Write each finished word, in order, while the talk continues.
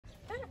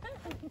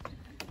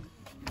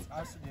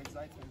adds to the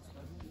excitement,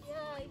 doesn't it?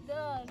 Yeah, it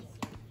does.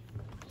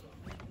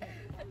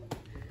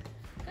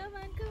 Come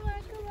on, come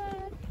on, come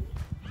on.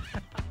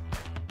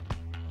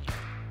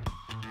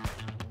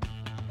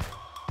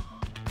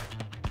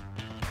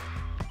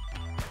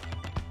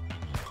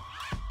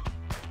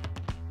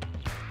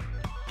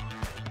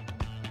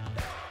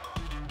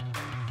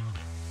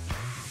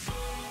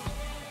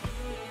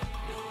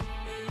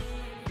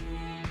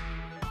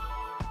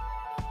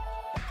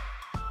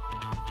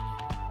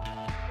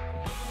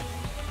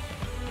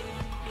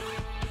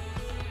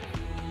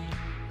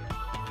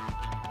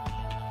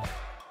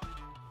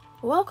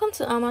 Welcome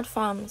to Almat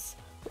Farms,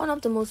 one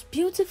of the most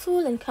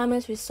beautiful and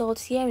calmest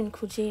resorts here in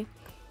Kuje,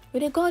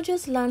 with a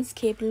gorgeous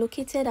landscape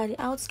located at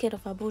the outskirts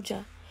of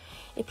Abuja,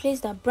 a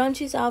place that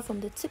branches out from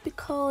the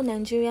typical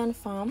Nigerian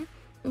farm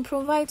and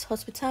provides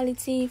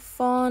hospitality,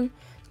 fun,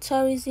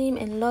 tourism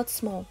and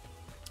lots more.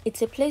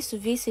 It's a place to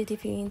visit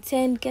if you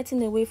intend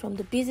getting away from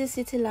the busy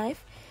city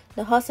life,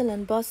 the hustle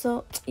and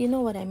bustle, you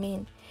know what I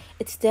mean.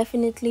 It's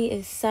definitely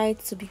a sight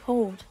to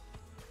behold.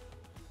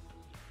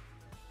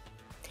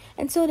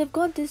 And so they've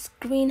got this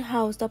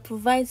greenhouse that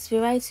provides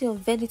variety of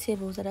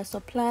vegetables that are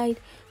supplied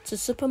to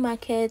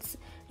supermarkets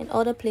and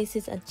other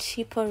places at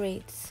cheaper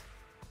rates.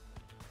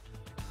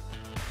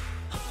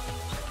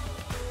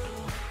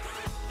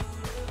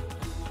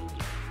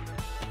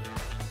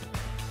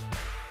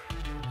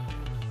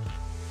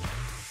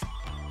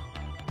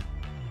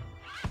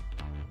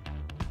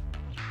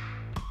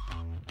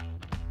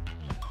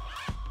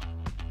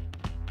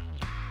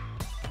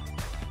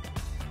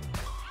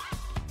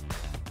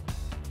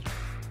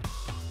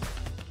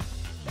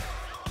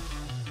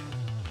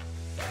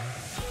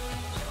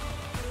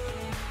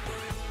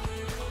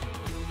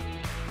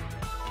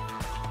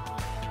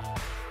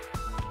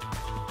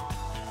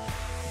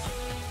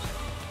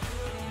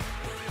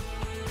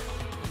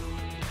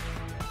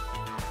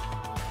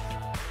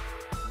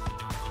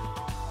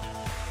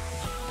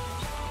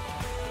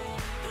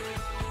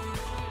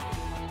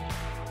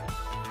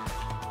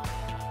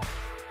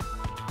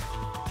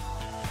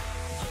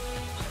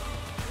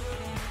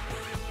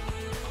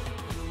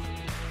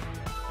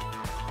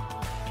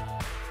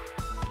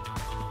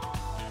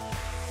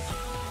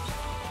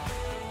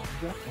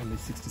 On the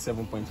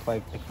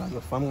 67.5 hectares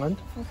of farmland.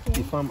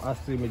 Okay. The farm has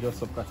three major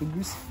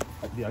subcategories: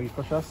 the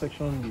agricultural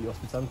section, the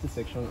hospitality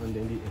section, and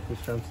then the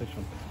equestrian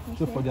section. Okay.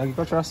 So for the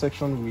agricultural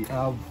section, we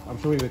have, I'm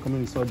sure we were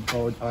coming to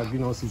saw our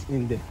greenhouses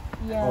in there,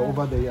 or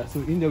over there. Yeah. So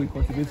in there we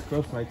cultivate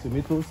crops like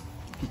tomatoes,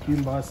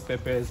 cucumbers,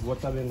 peppers,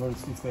 watermelon,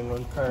 sweet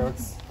melon,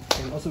 carrots,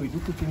 and also we do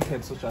cooking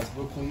herbs such as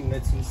broccoli,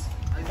 lettuce,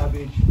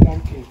 cabbage,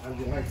 pumpkin, and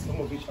the likes, some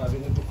of which are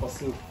available for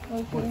sale,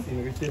 both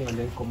in retail and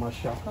then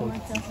commercial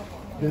quantities.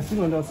 Then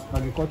still under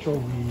agriculture,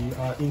 we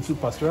are into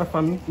pastoral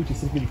farming, which is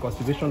simply the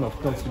cultivation of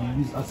crops to be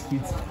used as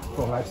feeds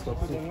for livestock.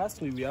 So then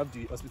lastly, we have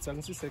the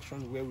hospitality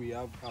section where we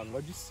have our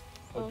lodges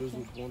for those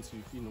who want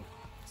to,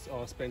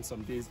 spend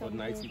some days or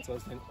nights with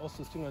us. And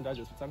also still under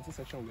the hospitality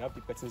section, we have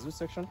the petting zoo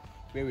section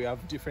where we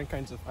have different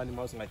kinds of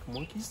animals like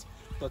monkeys,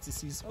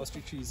 tortoises,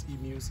 ostriches,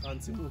 emus,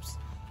 antelopes,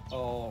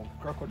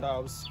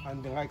 crocodiles,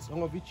 and the likes,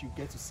 all of which you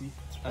get to see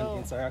and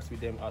interact with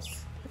them as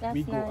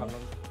we go along.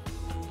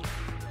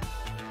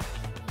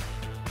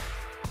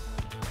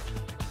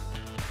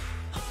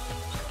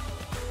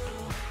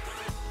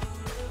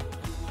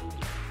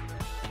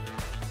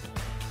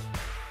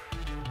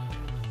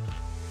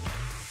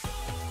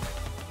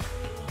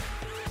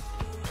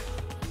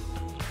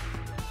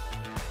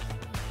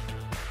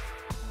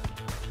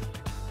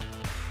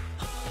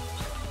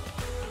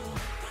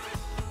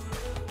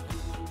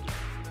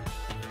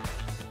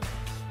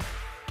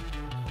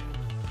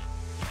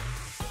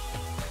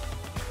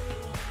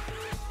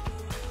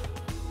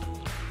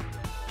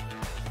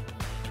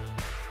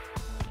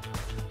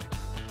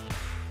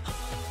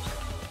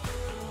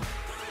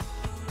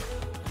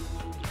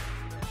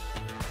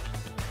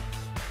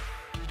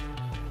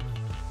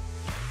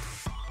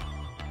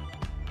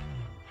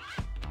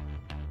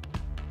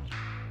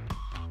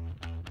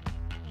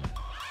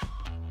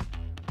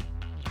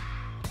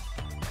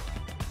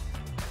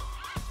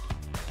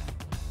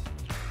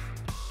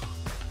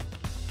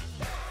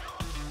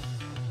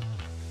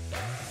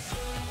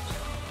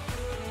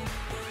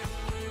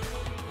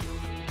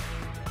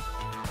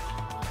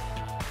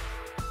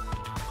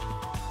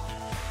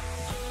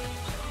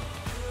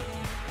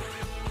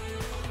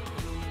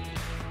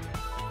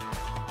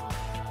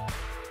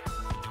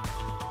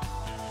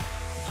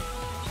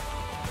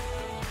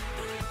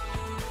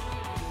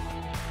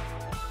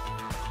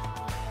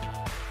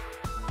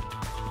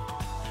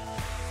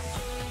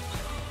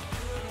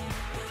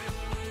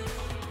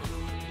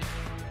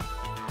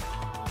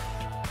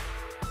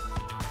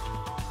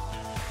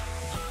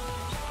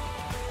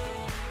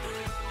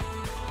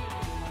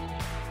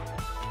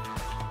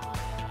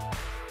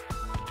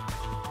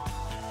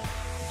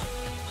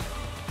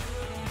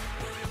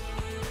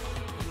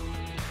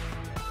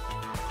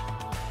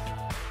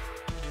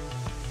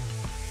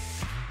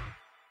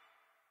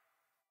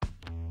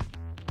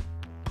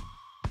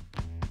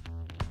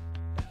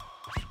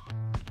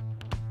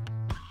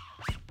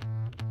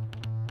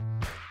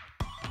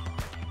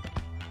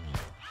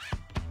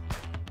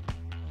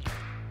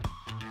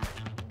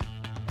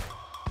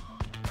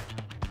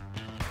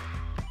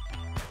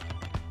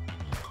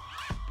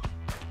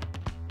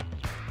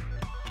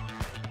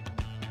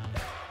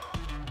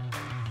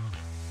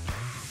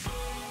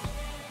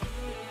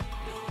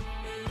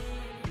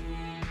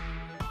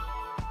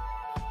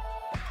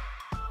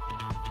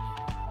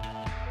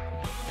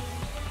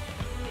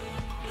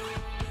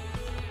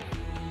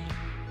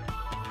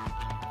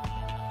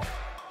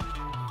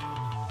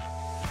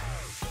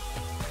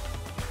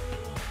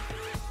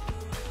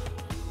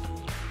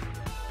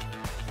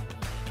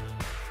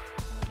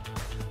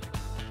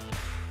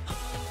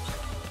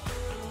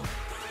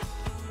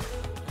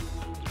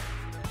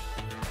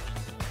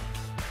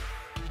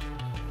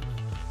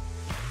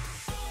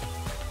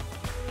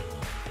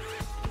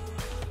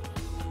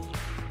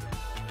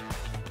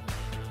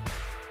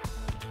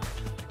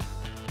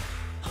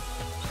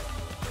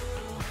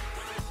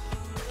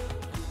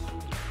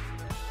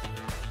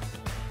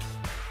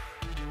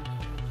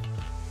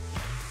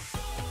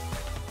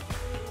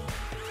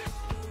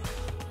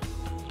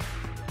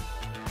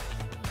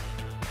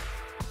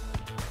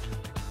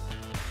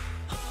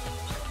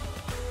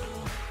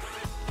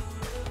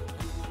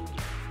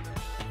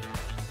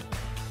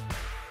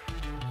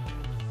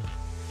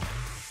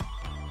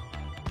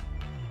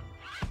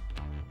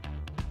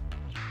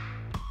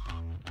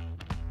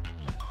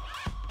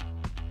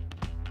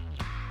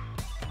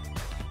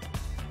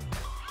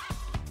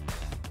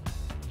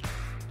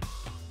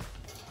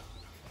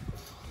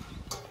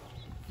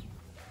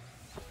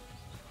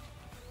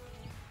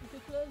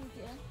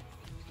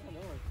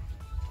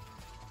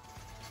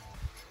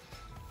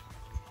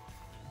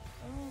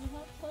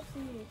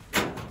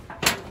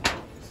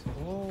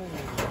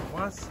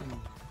 massive.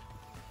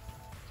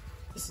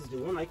 This is the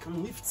one I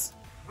can lift.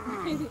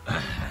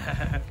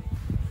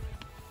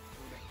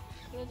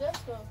 You're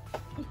just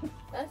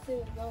that's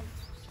it, not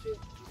straight.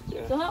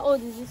 Yeah. So how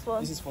old is this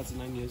one? This is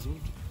 49 years old.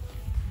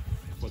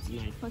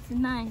 49.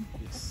 49.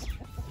 Yes.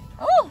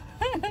 Oh!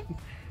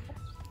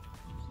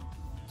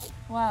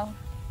 Wow.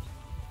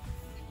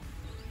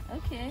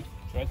 Okay.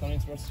 Try it on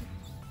it first.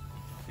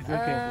 It's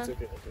okay. It's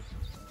okay.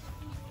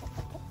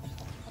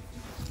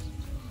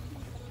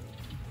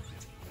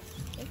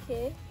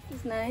 Okay.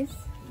 It's nice.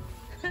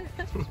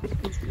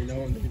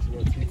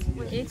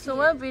 So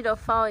what breed of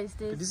fowl is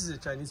this? This is a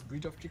Chinese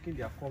breed of chicken.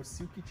 They are called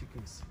silky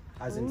chickens,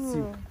 as in Ooh.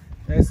 silk,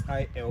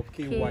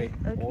 S-I-L-K-Y,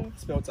 Okay. or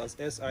spelled as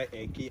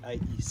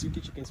S-I-L-K-I-E.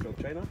 Silky chickens from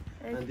China,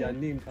 and they are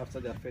named after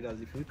their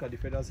feathers. If you look at the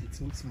feathers, it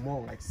looks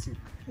more like silk.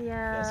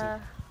 Yeah. So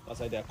that's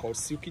why they are called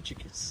silky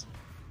chickens.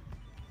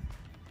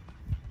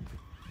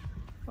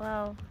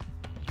 Wow.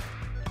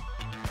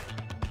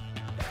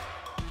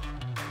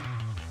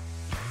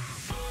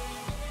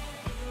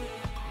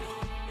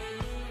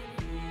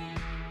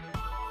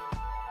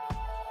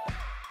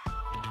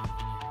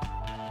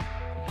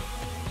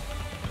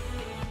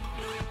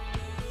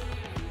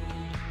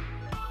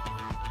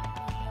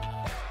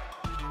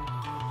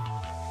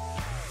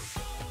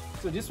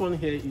 So this one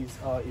here is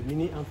a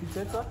mini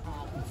amphitheater.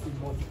 It's a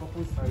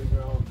multi-purpose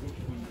area which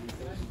we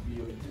intend to be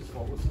used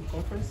for hosting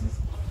conferences,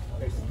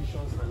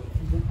 exhibitions, and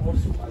even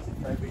also as a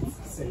private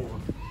cinema.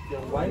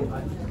 Then why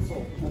at the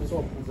top is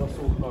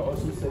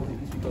also set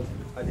this because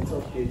at the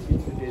top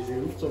there's a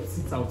rooftop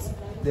sit out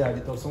there at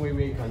the top, somewhere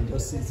where you can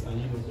just sit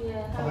and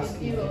have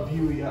a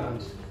view here and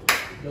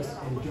just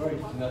enjoy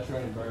the natural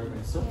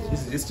environment. So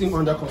this is still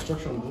under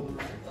construction though.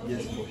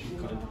 Yes, but you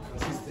can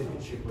see it's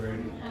taking shape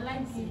already. I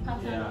like the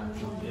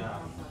pattern. Yeah.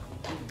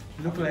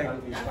 Look like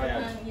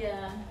inspired.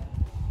 Yeah.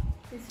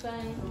 It's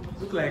fine.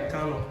 Look like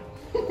Kano.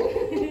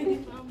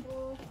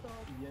 Bamboo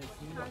top. Yes,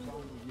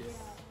 yes.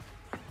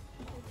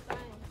 It's fine.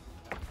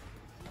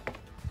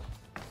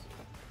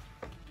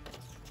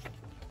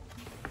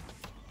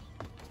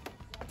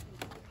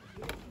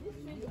 This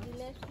street to the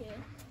left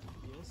here.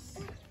 Yes.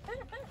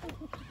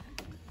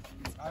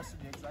 It adds to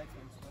the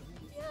excitement.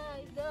 Yeah,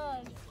 it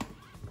does.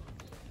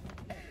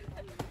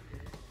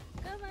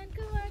 Come on.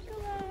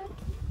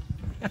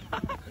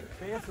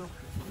 So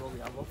what we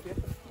have up here.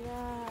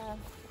 Yeah.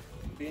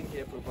 Being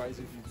here provides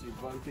you with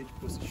a vantage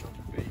position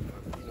where you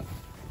can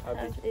have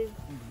That's a it.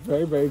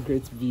 very, very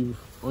great view,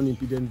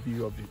 unimpeded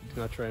view of the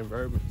natural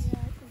environment. Yeah,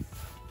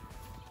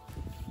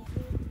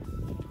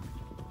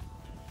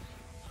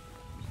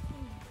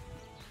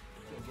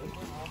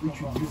 Which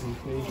we use in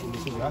playing.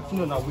 So we're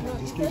actually on our way to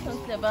this Tell cave.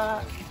 something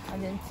about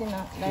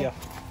Argentina. Like, Yeah.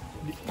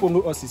 The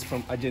Polo horse is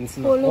from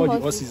Argentina. Polo All the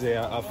horses. horses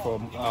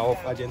are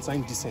of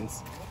Argentine descent.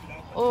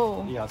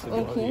 oh, Yeah, so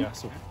okay.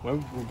 so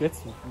when we'll get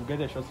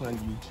a shot and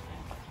you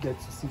get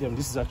to see them.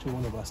 This is actually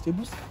one of our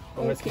stables.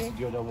 Or let's get to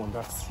the other one.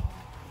 That's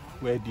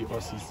where the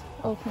horse is.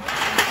 Okay.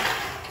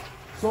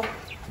 So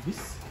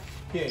this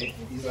here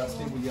is our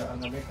stable. Here,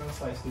 an American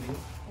size stable.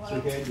 Wow. So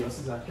here the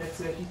horses are kept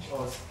here. Each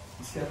horse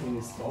is kept in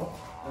a stall,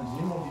 and the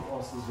name of the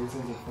horse is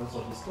written in front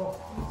of the stall.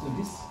 So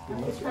this the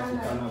not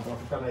Africana.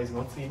 Africana is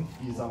not in.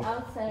 Is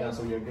outside. Yeah,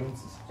 so we are going to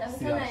see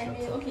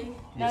Africana, okay.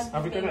 Yes, That's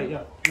Africana. the-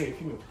 Yeah,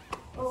 female.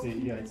 It's a,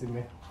 yeah, it's a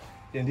male.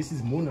 Then this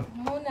is Mona.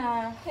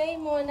 Mona. Hey,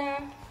 Mona.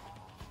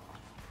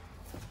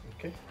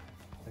 Okay,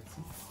 let's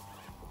see.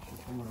 She'll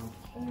come around.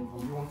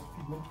 You want to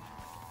feed them?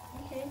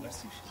 Okay. Let's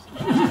see.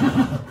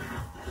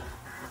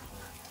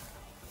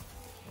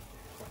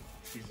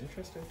 She's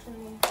interested.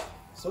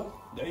 So,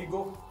 there you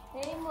go.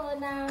 Hey,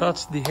 Mona.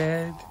 Touch the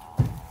head.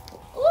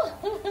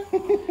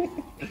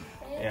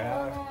 Hey,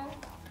 Yeah. Mona.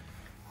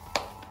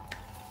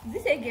 Is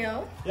this a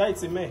girl? Yeah,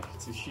 it's a male.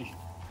 It's a she.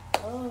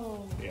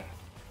 Oh. Yeah.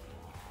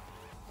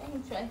 Let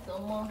me try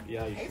some more.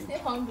 Yeah, you I'm should. still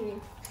hungry.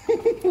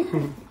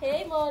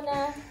 Hey,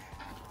 Mona.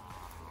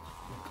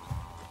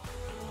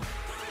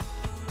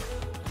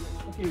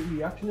 Okay,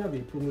 we actually have a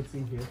promo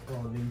team here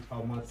named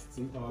Almat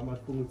team, Almat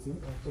promo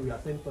team. So we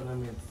attend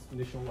tournaments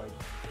nationwide.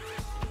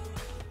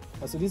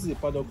 So this is a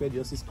paddock where the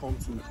horses come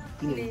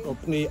to,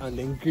 play and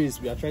then graze.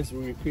 We are trying to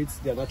recreate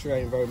their natural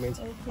environment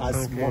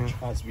as much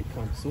as we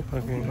can. So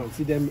you can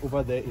see them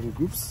over there in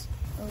groups,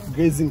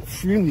 grazing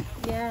freely,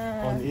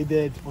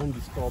 unaided,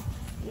 undisturbed.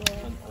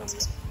 Yeah.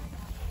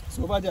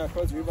 So over there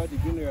across the river, the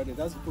green area,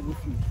 that's the polo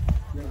field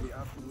where we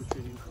have polo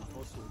training and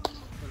also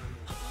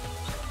tournaments.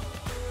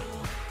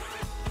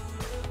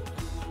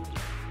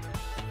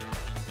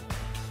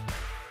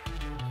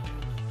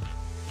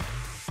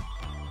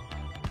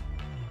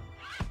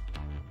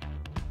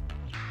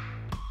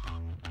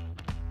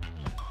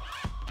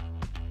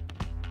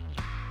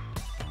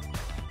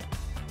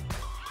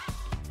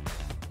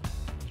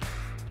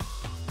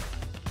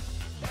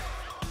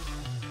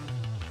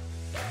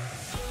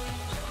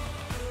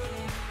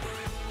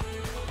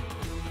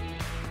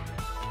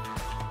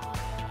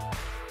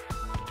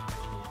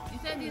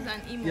 This is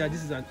an emu. Yeah,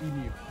 this is an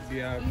emu.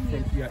 They are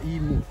from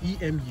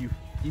emu,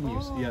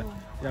 emus. Yeah,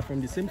 they are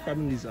from the same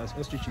families as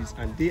ostriches,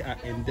 and they are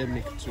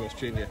endemic to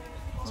Australia.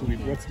 So we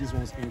brought these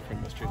ones in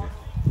from Australia.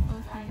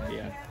 Okay.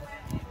 Yeah.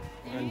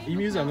 And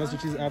emus and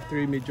ostriches have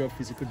three major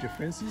physical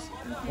differences.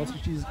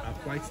 Ostriches are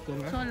quite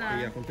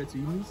taller compared to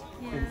emus.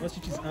 And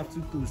ostriches have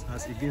 2 toes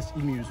as against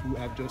emus who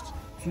have just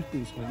 2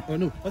 toes.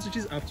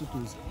 Ostriches have 2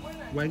 toes,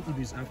 while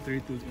emus have 3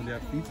 toes on their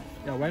feet.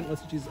 Yeah, while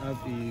ostriches have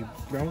a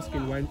brown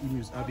skin, while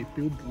emus have a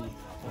pale blue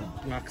or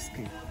black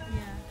skin.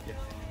 Yeah.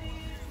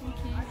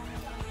 Okay.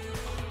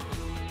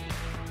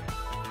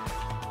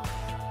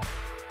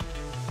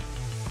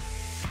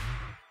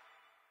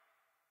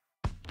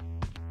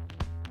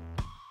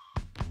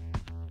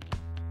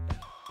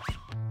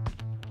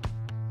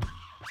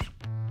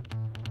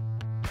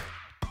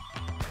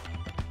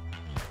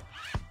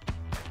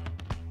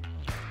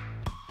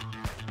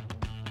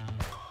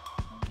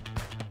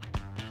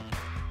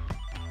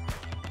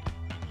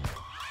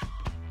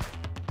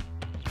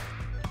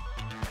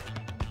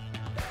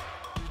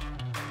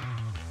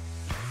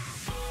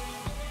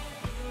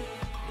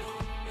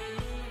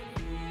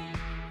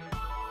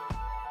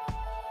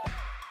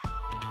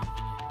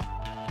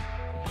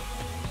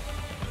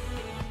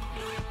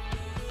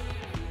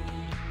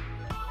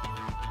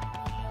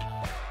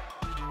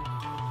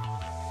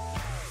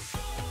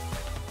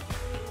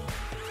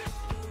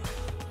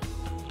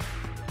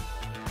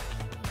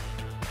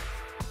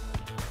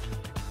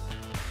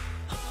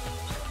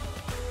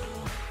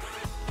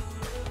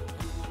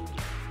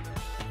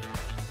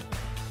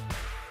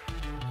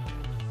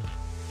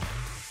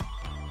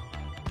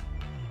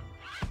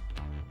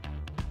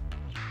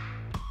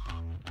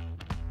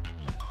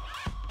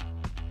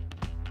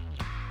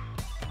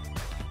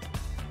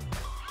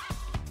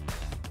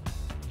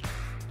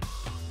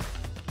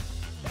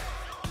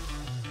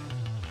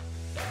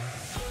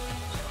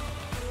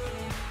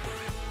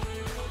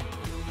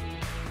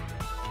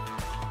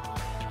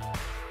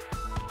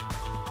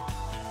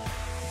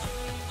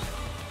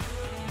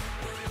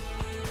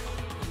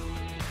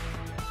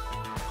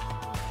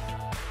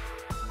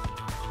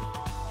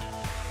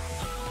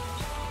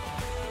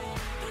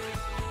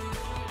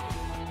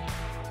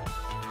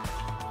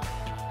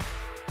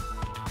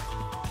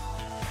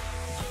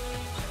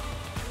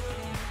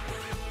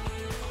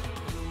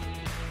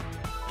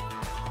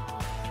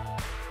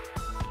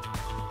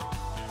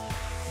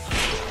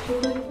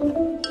 Thank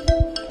you.